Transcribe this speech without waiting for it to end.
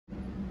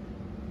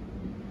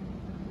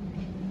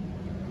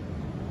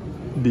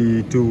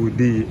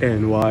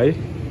D2DNY,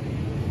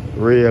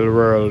 Real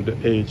World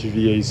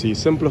HVAC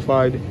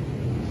Simplified.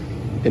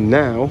 And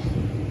now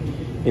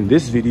in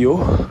this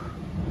video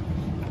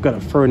I've got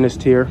a furnace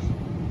here,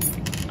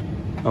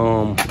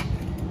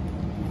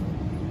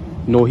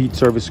 no heat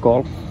service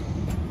call.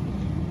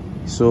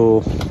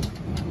 So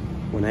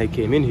when I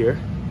came in here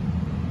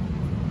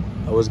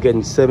I was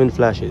getting 7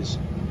 flashes: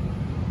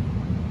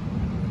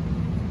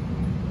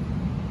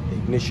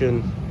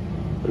 ignition,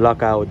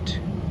 lockout,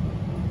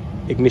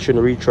 ignition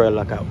retry,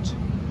 lockout.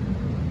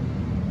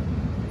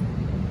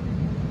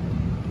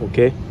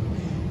 Okay,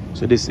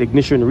 so this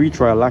ignition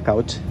retry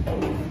lockout,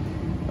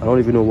 I don't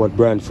even know what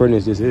brand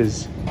furnace this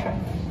is.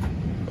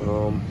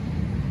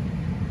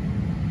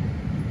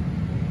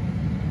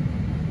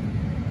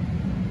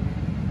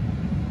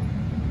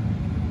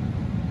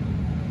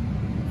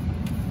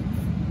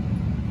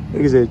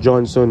 I think it's a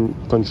Johnson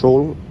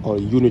Control or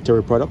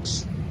Unitary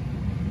Products.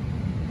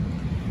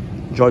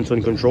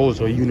 Johnson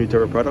Controls or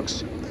Unitary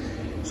Products.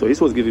 So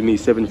this was giving me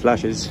 7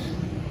 flashes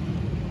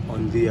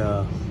on the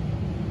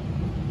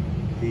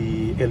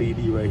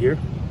LED right here.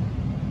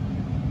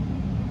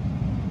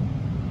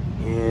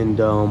 And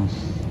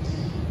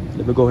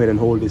let me go ahead and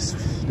hold this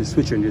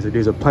switch in.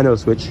 There's a panel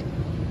switch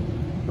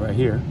right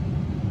here.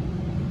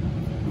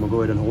 I'm gonna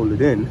go ahead and hold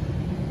it in,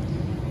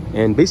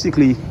 and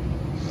basically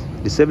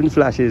the 7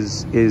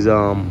 flashes is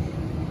the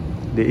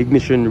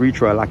ignition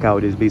retry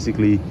lockout. Is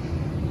basically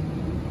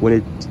when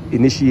it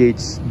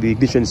initiates the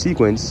ignition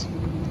sequence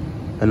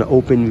and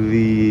open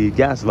the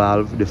gas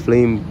valve, the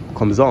flame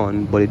comes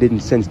on, but it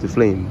didn't sense the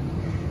flame.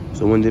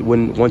 So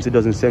once it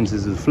doesn't sense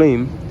the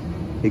flame,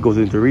 it goes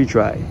into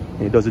retry,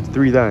 and it does it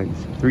 3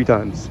 times. 3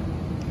 times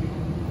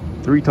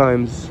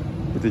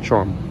with the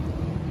charm.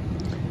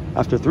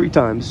 After 3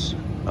 times,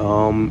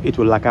 it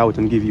will lock out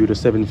and give you the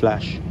 7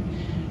 flash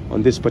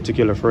on this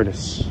particular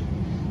furnace.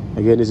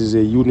 Again, this is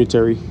a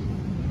unitary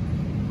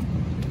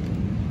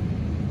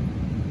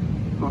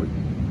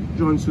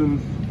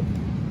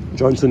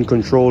Johnson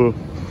Control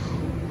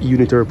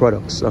Unitary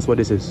Products. That's what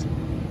this is.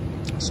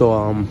 So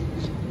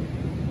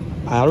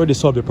I already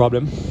solved the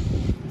problem,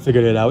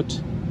 figured it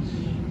out.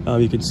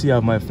 You can see I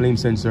have my flame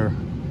sensor,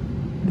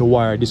 the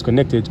wire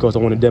disconnected, because I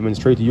want to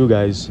demonstrate to you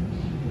guys,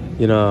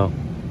 you know,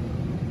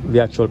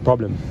 the actual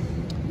problem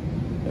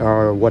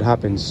or what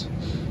happens.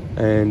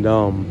 And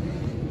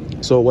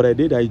so what I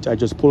did, I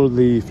just pulled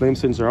the flame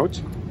sensor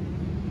out,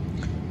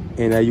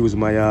 and I used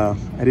my I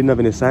didn't have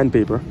any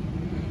sandpaper,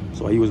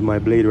 so I used my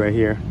blade right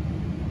here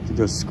to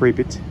just scrape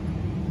it,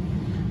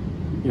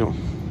 you know,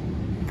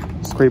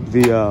 scrape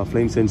the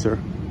flame sensor,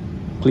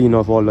 clean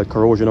off all the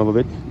corrosion off of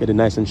it, get it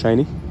nice and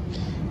shiny.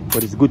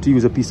 But it's good to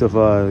use a piece of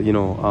you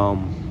know,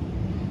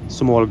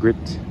 small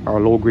grit or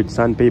low grit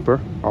sandpaper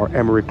or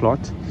emery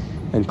cloth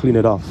and clean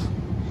it off.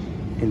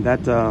 And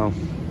that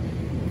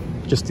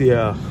just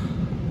the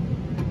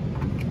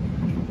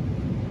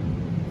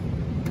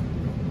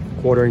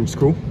 1/4 inch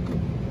screw.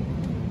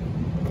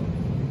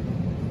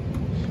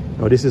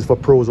 Now this is for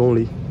pros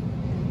only,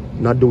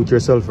 not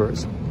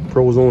do-it-yourselfers.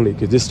 Pros only,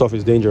 because this stuff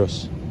is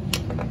dangerous.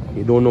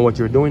 You don't know what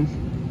you're doing,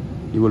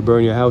 you will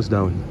burn your house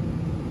down.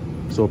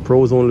 So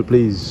pros only,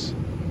 please.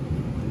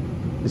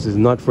 This is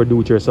not for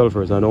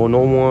do-it-yourselfers. I know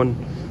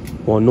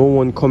no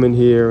one coming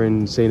here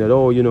and saying that,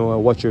 oh, you know, I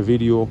watched your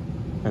video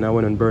and I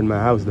went and burned my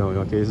house down.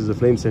 Okay, this is a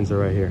flame sensor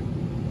right here.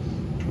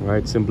 All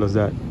right, simple as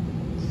that.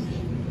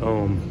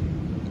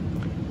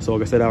 So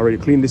like I said, I already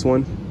cleaned this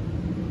one.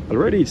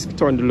 Already it's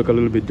starting to look a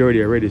little bit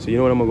dirty already. So you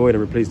know what, I'm gonna go ahead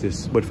and replace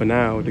this. But for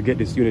now, to get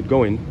this unit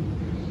going,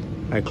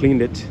 I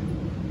cleaned it,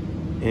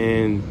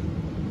 and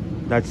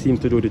that seems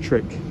to do the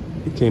trick.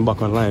 It came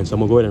back online, so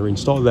I'm gonna go ahead and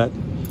reinstall that.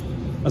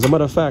 As a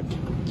matter of fact,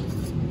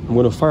 I'm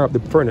gonna fire up the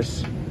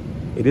furnace.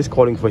 It is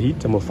calling for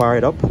heat. I'm gonna fire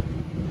it up.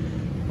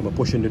 I'm gonna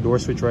push in the door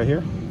switch right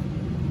here.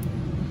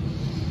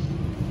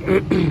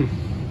 It's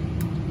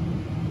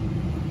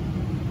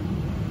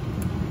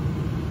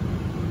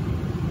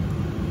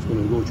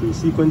gonna go through the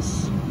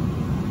sequence.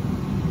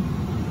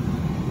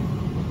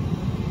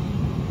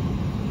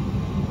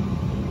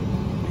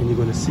 And you're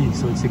gonna see,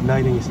 so it's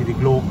igniting. You see the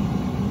glow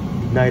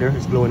igniter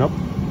is glowing up,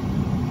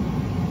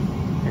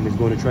 and it's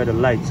going to try to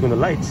light. It's going to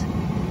light,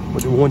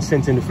 but it won't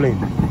sense in the flame.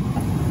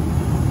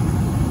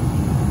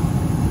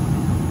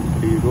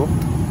 There you go.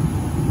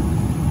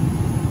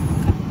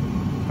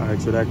 All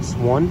right, so that's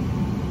 1.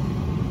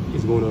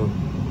 It's going to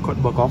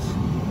cut back off,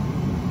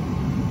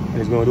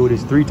 and it's going to do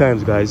this 3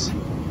 times, guys.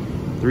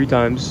 3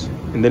 times,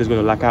 and then it's going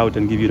to lock out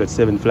and give you that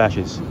 7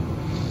 flashes.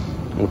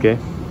 Okay,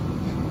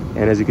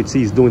 and as you can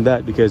see, it's doing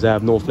that because I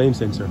have no flame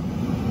sensor.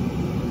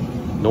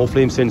 No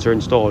flame sensor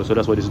installed, so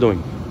that's what it's doing.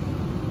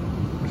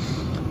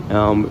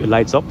 It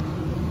lights up.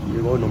 Here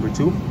you go, number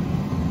 2.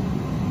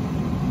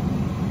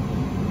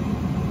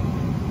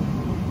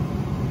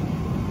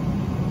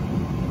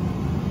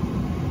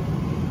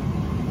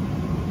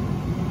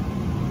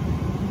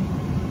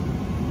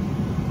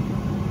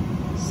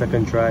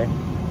 Second try.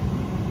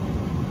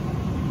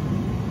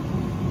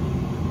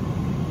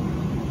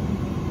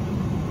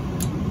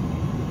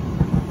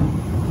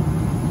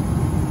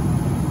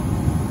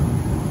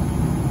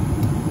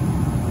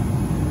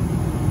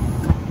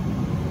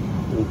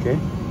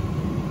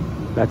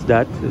 That's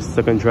that. This is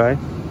second try.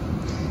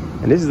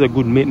 And this is a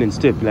good maintenance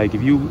tip. Like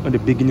if you at the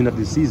beginning of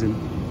the season,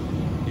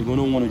 you're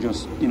gonna want to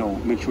just, you know,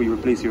 make sure you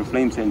replace your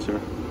flame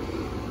sensor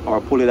or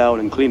pull it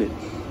out and clean it.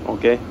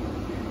 Okay,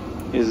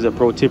 this is a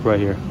pro tip right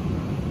here.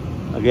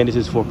 Again, this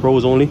is for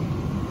pros only.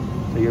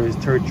 So here is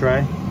third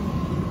try.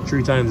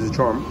 3 times the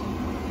charm.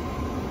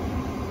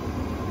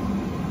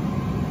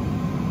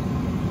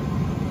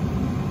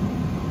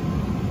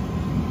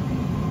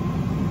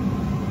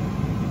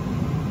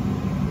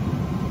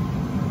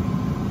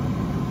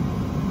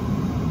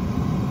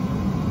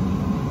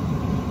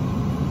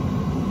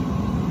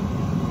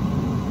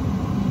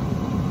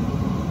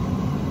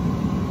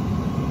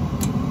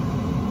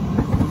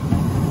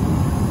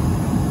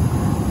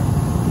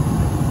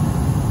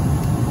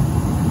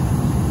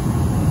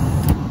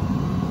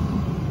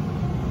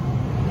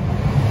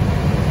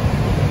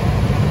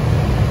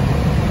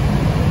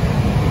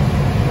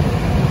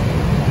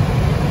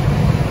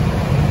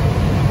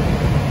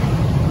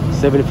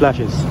 Seven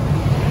flashes.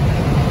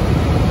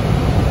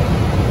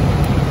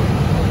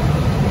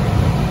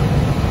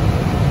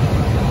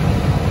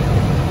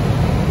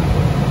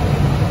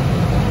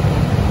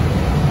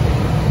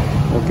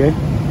 Okay,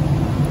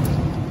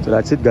 so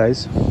that's it,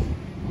 guys.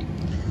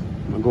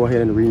 I'm gonna go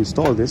ahead and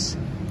reinstall this.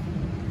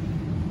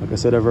 Like I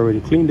said, I've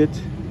already cleaned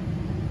it,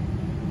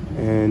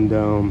 and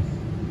I'm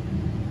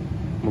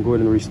gonna go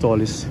ahead and restore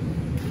this.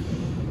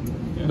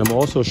 And I'm gonna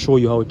also show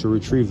you how to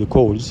retrieve the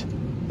codes,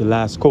 the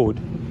last code.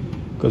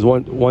 Because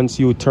once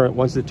the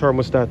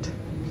thermostat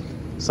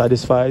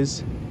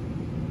satisfies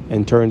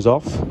and turns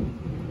off,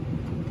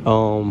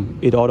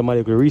 it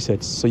automatically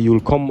resets. So you'll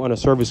come on a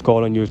service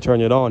call and you'll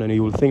turn it on, and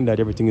you will think that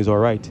everything is all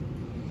right.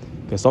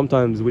 Because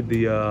sometimes with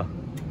the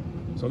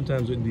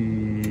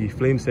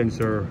flame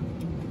sensor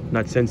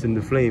not sensing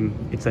the flame,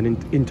 it's an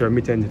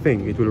intermittent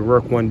thing. It will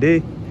work one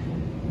day,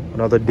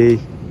 another day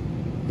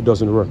it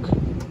doesn't work.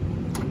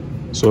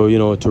 So, you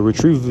know, to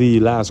retrieve the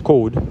last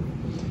code,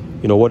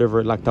 you know, whatever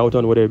it locked out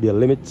on, whether it be a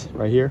limit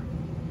right here,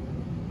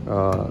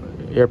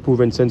 air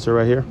proven sensor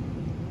right here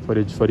for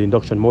the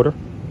induction motor.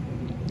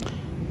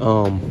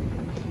 I'm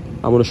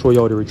going to show you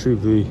how to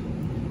retrieve the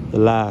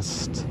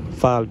last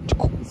fault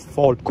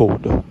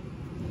code.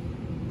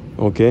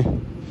 Okay,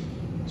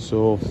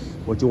 so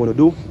what you want to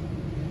do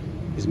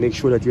is make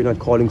sure that you're not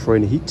calling for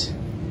any heat,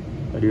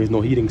 that there is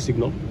no heating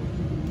signal.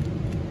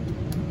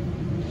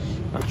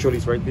 Actually,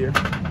 it's right there,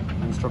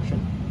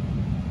 instruction.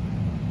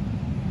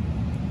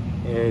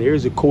 And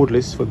here's a code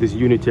list for this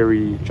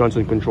unitary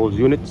Johnson Controls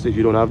unit. So if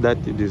you don't have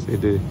that,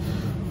 the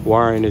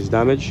wiring is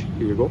damaged.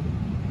 Here you go.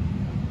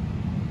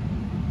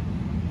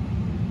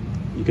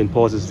 You can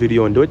pause this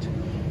video and do it.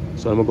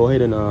 So I'm gonna go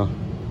ahead and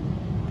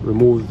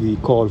remove the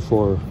call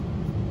for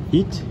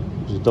heat,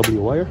 which is W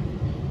wire,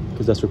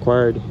 because that's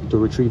required to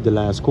retrieve the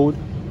last code.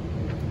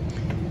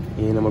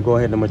 And I'm gonna go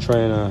ahead and I'm gonna try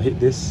and hit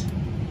this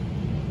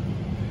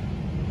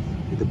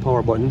with the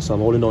power button. So I'm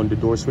holding on the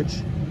door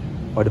switch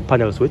or the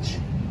panel switch.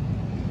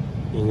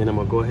 And then I'm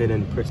gonna go ahead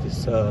and press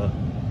this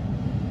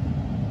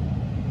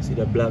see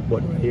that black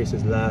button right here. It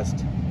says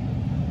last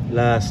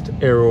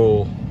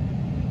arrow,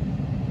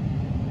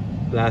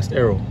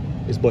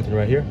 this button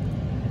right here.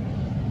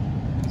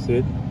 See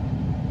it?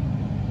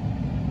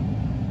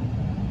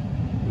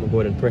 I'm gonna go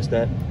ahead and press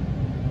that.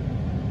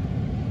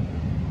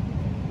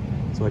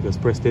 So I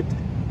just pressed it.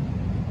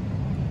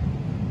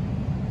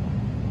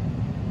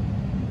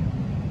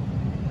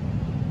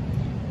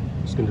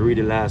 Just gonna read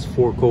the last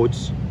 4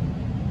 codes.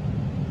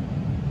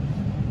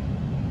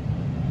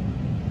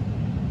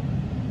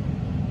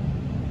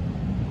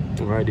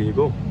 All right, there you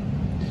go.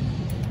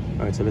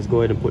 All right, so let's go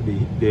ahead and put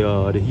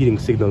the heating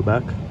signal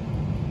back,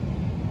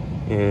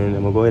 and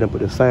I'm gonna go ahead and put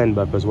the fan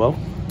back as well,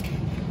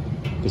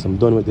 because I'm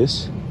done with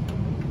this.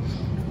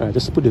 All right,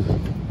 just put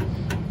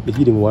the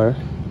heating wire.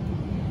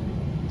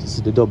 This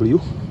is the W.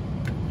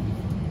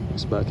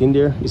 It's back in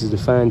there. This is the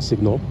fan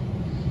signal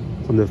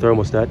from the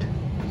thermostat.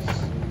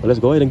 Well, let's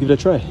go ahead and give it a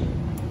try.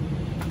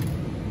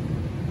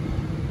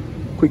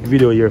 Quick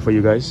video here for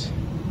you guys.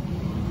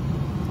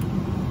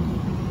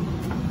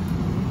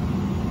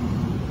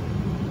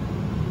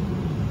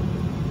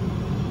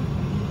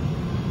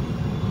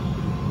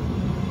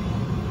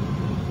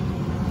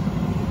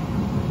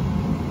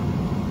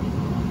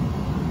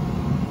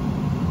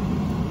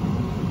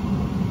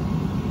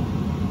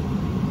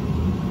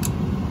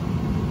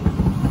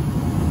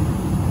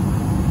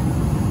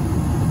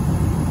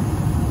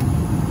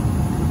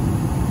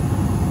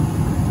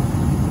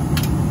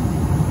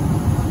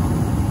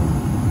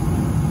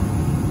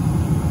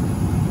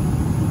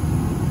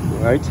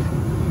 Right,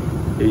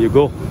 there you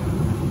go.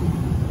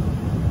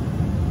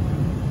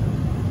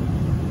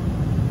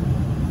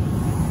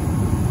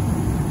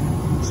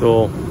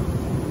 So,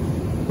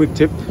 quick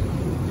tip,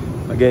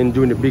 again,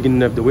 during the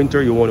beginning of the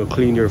winter, you want to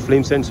clean your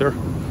flame sensor,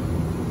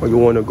 or you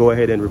want to go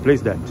ahead and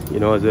replace that, you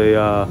know, as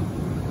a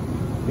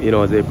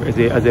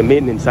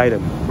maintenance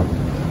item.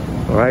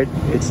 All right,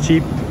 it's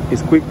cheap,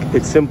 it's quick,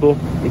 it's simple,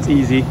 it's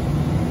easy,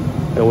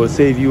 and it will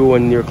save you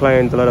and your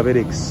client a lot of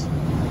headaches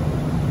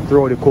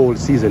throughout the cold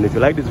season. If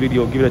you like this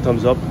video, give it a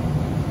thumbs up,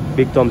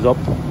 big thumbs up.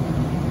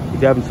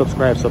 If you haven't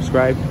subscribed,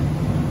 subscribe.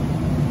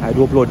 I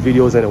do upload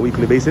videos on a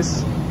weekly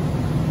basis.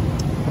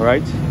 All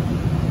right.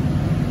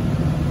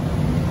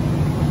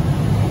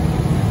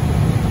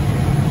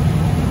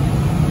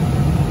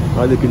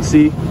 As you can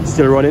see, it's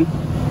still running,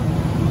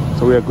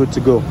 so we are good to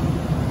go.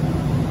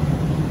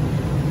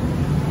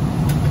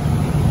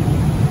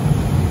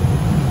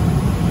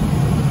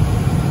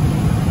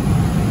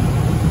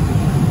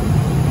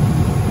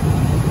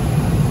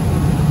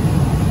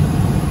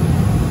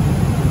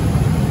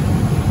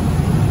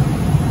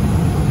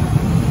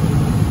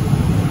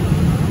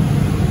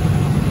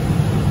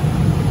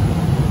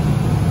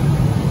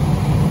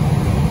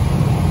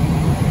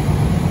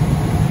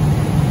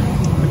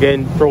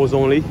 Again, pros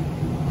only.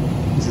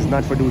 This is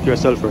not for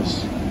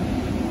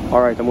do-it-yourselfers.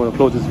 All right, I'm going to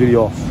close this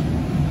video off.